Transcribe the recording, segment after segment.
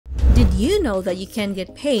Did you know that you can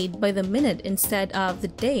get paid by the minute instead of the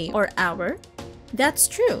day or hour? That's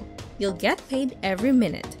true. You'll get paid every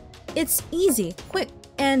minute. It's easy, quick,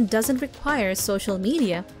 and doesn't require social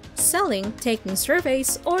media, selling, taking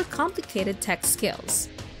surveys, or complicated tech skills.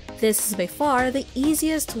 This is by far the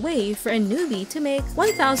easiest way for a newbie to make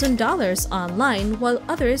 $1,000 online while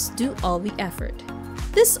others do all the effort.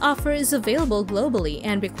 This offer is available globally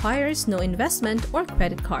and requires no investment or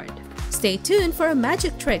credit card. Stay tuned for a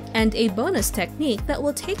magic trick and a bonus technique that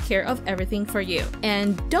will take care of everything for you.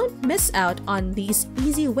 And don't miss out on this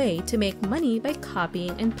easy way to make money by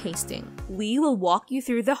copying and pasting. We will walk you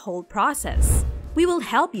through the whole process. We will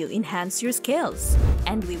help you enhance your skills.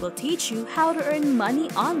 And we will teach you how to earn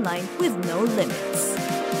money online with no limits.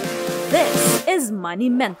 This is Money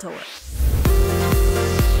Mentor.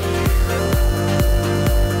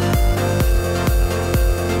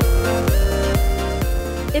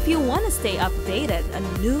 If you want to stay updated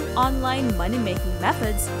on new online money-making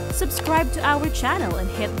methods, subscribe to our channel and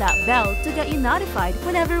hit that bell to get you notified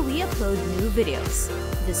whenever we upload new videos.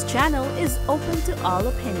 This channel is open to all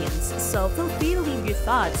opinions, so feel free to leave your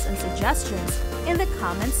thoughts and suggestions in the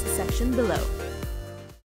comments section below.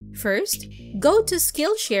 First, go to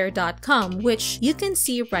Skillshare.com, which you can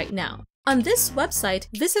see right now. On this website,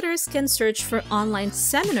 visitors can search for online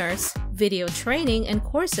seminars, video training, and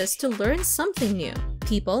courses to learn something new.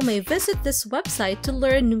 People may visit this website to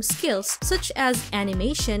learn new skills such as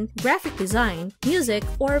animation, graphic design, music,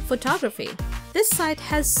 or photography. This site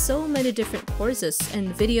has so many different courses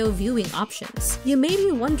and video viewing options. You may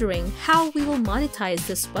be wondering how we will monetize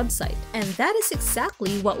this website, and that is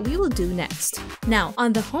exactly what we will do next. Now,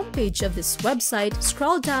 on the homepage of this website,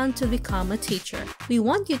 scroll down to Become a Teacher. We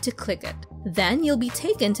want you to click it. Then you'll be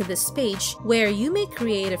taken to this page where you may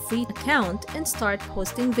create a free account and start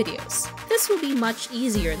posting videos. This will be much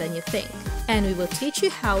easier than you think, and we will teach you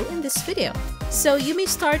how in this video. So you may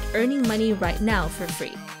start earning money right now for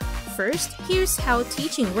free. First, here's how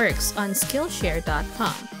teaching works on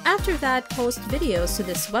Skillshare.com. After that, post videos to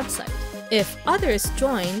this website. If others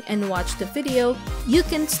join and watch the video, you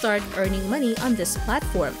can start earning money on this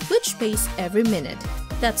platform, which pays every minute.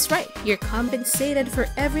 That's right, you're compensated for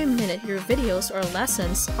every minute your videos or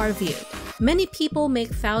lessons are viewed. Many people make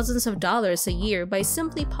thousands of dollars a year by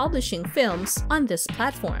simply publishing films on this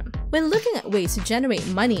platform. When looking at ways to generate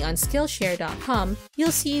money on Skillshare.com,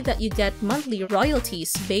 you'll see that you get monthly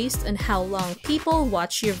royalties based on how long people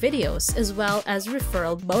watch your videos, as well as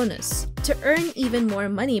referral bonus. To earn even more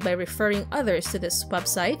money by referring others to this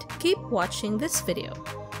website, keep watching this video.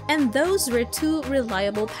 And those were two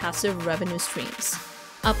reliable passive revenue streams.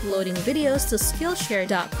 Uploading videos to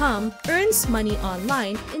Skillshare.com earns money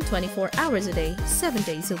online in 24 hours a day, 7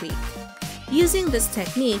 days a week. Using this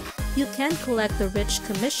technique, you can collect the rich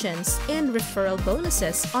commissions and referral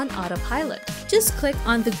bonuses on autopilot. Just click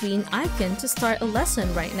on the green icon to start a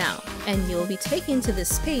lesson right now, and you'll be taken to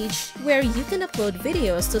this page where you can upload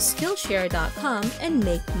videos to Skillshare.com and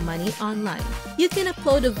make money online. You can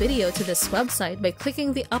upload a video to this website by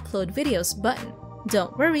clicking the Upload Videos button.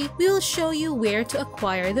 Don't worry, we will show you where to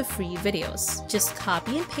acquire the free videos. Just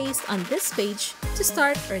copy and paste on this page to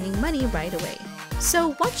start earning money right away.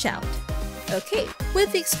 So watch out! Okay,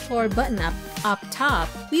 with the Explore button up top,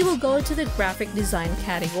 we will go to the graphic design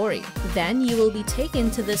category. Then you will be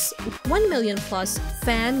taken to this 1 million plus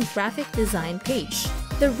fan graphic design page.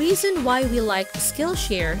 The reason why we like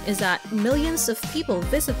Skillshare is that millions of people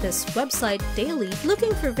visit this website daily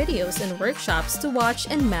looking for videos and workshops to watch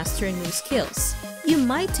and master new skills. You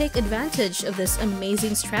might take advantage of this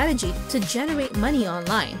amazing strategy to generate money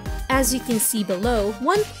online. As you can see below,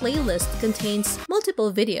 one playlist contains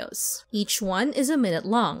multiple videos. Each one is a minute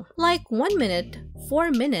long, like 1 minute,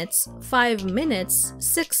 4 minutes, 5 minutes,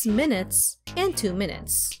 6 minutes, and 2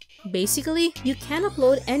 minutes. Basically, you can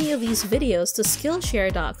upload any of these videos to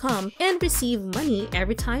Skillshare.com and receive money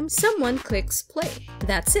every time someone clicks play.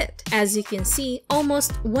 That's it. As you can see,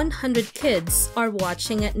 almost 100 kids are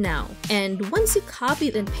watching it now. And once you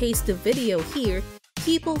copy and paste the video here,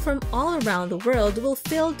 people from all around the world will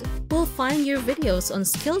find your videos on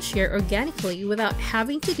Skillshare organically without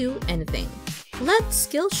having to do anything. Let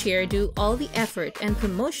Skillshare do all the effort and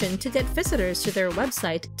promotion to get visitors to their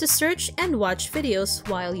website to search and watch videos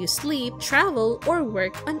while you sleep, travel, or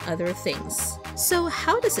work on other things. So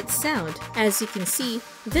how does it sound? As you can see,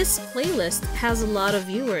 this playlist has a lot of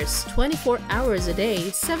viewers 24 hours a day,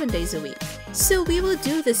 7 days a week. So we will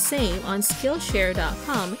do the same on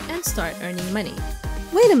Skillshare.com and start earning money.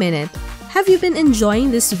 Wait a minute, have you been enjoying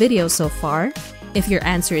this video so far? If your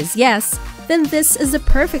answer is yes, then this is the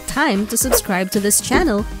perfect time to subscribe to this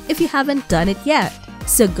channel if you haven't done it yet.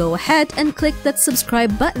 So go ahead and click that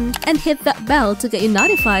subscribe button and hit that bell to get you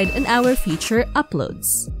notified on our future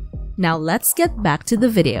uploads. Now let's get back to the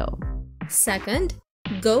video. Second,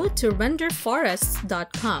 go to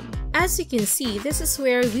renderforests.com. As you can see, this is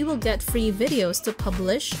where we will get free videos to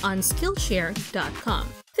publish on Skillshare.com.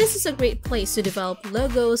 This is a great place to develop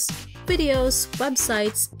logos, videos,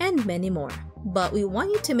 websites, and many more. But we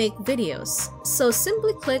want you to make videos, so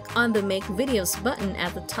simply click on the Make Videos button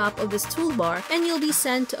at the top of this toolbar and you'll be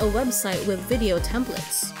sent to a website with video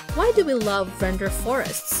templates. Why do we love Render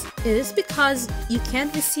Forests? It is because you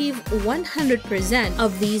can receive 100%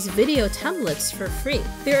 of these video templates for free.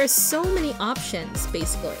 There are so many options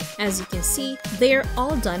basically. As you can see, they are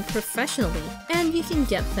all done professionally and you can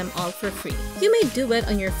get them all for free. You may do it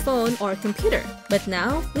on your phone or computer, but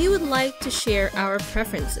now we would like to share our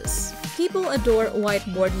preferences. People adore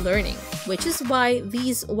whiteboard learning, which is why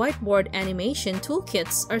these whiteboard animation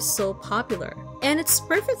toolkits are so popular. And it's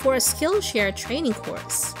perfect for a Skillshare training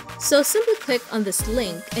course. So simply click on this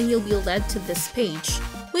link and you'll be led to this page,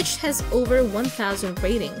 which has over 1,000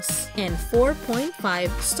 ratings and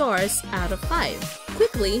 4.5 stars out of 5.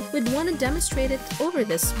 Quickly, we'd want to demonstrate it over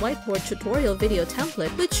this whiteboard tutorial video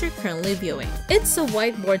template which you're currently viewing. It's a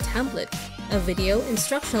whiteboard template, a video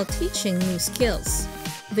instructional teaching new skills.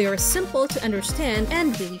 They are simple to understand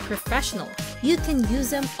and really professional. You can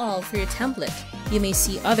use them all for your template. You may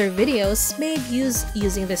see other videos made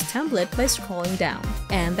using this template by scrolling down.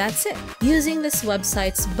 And that's it. Using this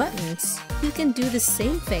website's buttons, you can do the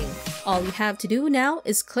same thing. All you have to do now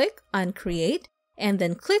is click on Create and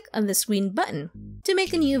then click on this green button. To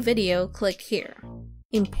make a new video, click here.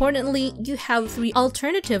 Importantly, you have 3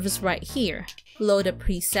 alternatives right here. Load a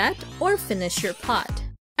preset or finish your plot.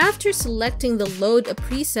 After selecting the Load a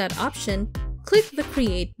Preset option, click the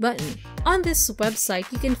Create button. On this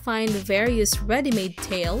website, you can find various ready-made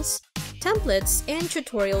tales, templates, and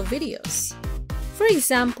tutorial videos. For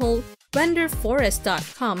example,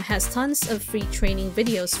 renderforest.com has tons of free training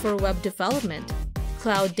videos for web development,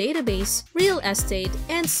 cloud database, real estate,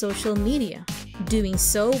 and social media. Doing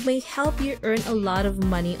so may help you earn a lot of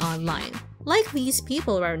money online, like these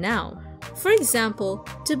people right now. For example,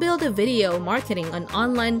 to build a video marketing on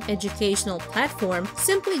online educational platform,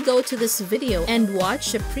 simply go to this video and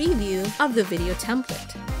watch a preview of the video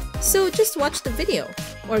template. So just watch the video,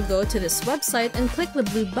 or go to this website and click the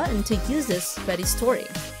blue button to use this ready story.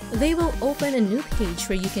 They will open a new page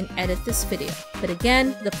where you can edit this video. But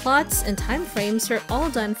again, the plots and time frames are all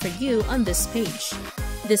done for you on this page.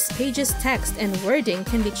 This page's text and wording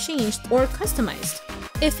can be changed or customized.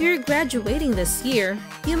 If you're graduating this year,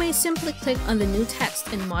 you may simply click on the new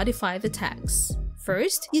text and modify the tags.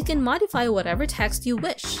 First, you can modify whatever text you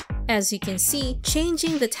wish. As you can see,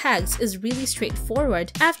 changing the tags is really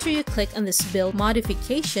straightforward after you click on this build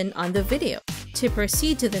modification on the video. To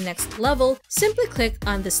proceed to the next level, simply click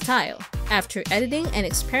on the style, after editing and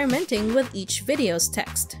experimenting with each video's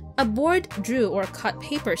text. A board, drew, or cut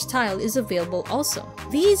paper style is available also.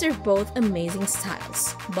 These are both amazing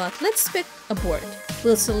styles, but let's pick a board.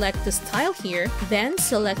 We'll select the style here, then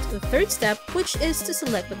select the third step, which is to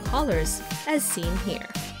select the colors, as seen here.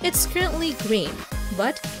 It's currently green,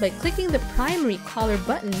 but by clicking the primary color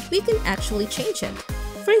button, we can actually change it.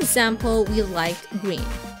 For example, we like green.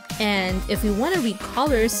 And if we want to read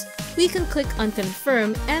colors, we can click on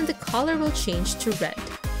Confirm and the color will change to red.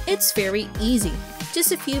 It's very easy.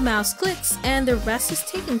 Just a few mouse clicks and the rest is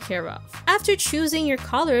taken care of. After choosing your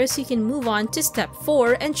colors, you can move on to step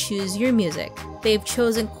 4 and choose your music. They've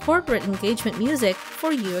chosen corporate engagement music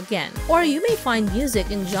for you again. Or you may find music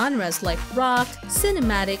in genres like rock,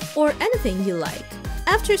 cinematic, or anything you like.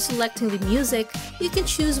 After selecting the music, you can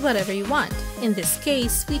choose whatever you want. In this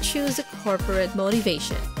case, we choose a corporate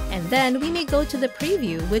motivation. And then we may go to the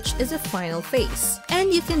preview, which is a final phase.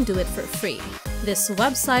 And you can do it for free. This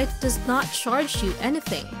website does not charge you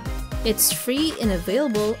anything. It's free and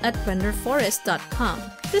available at renderforest.com.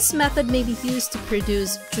 This method may be used to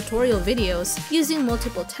produce tutorial videos using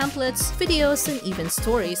multiple templates, videos, and even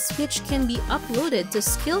stories, which can be uploaded to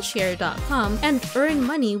Skillshare.com and earn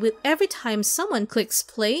money with every time someone clicks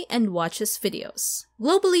play and watches videos.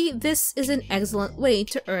 Globally, this is an excellent way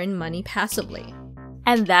to earn money passively.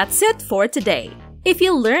 And that's it for today. If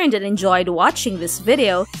you learned and enjoyed watching this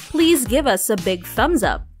video, please give us a big thumbs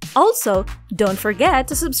up. Also, don't forget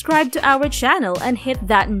to subscribe to our channel and hit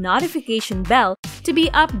that notification bell to be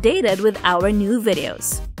updated with our new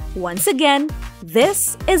videos. Once again,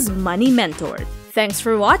 this is Money Mentored. Thanks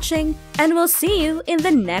for watching, and we'll see you in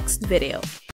the next video.